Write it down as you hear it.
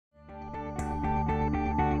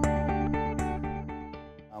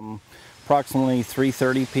approximately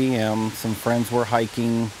 3:30 p.m., some friends were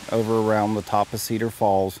hiking over around the top of Cedar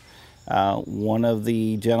Falls. One of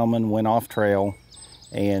the gentlemen went off trail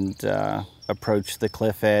and approached the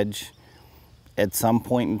cliff edge. At some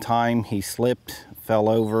point in time, he slipped, fell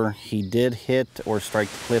over. He did hit or strike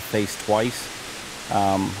the cliff face twice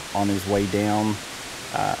on his way down.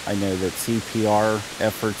 I know that CPR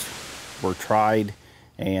efforts were tried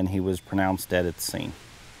and he was pronounced dead at the scene.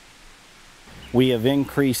 We have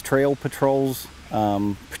increased trail patrols,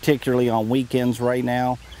 particularly on weekends right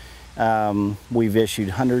now. We've issued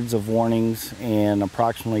hundreds of warnings and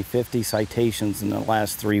approximately 50 citations in the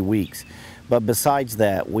last 3 weeks. But besides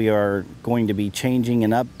that, we are going to be changing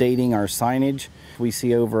and updating our signage. We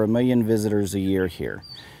see over 1 million visitors a year here.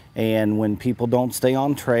 And when people don't stay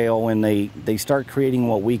on trail and they start creating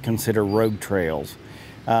what we consider rogue trails,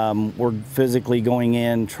 we're physically going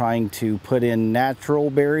in trying to put in natural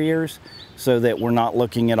barriers so that we're not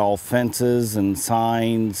looking at all fences and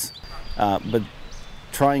signs, but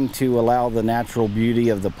trying to allow the natural beauty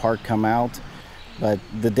of the park come out. But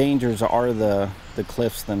the dangers are the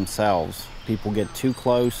cliffs themselves. People get too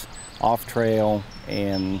close, off trail,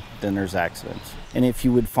 and then there's accidents. And if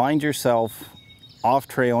you would find yourself off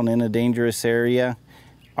trail and in a dangerous area,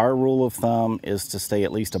 our rule of thumb is to stay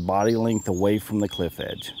at least a body length away from the cliff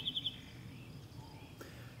edge.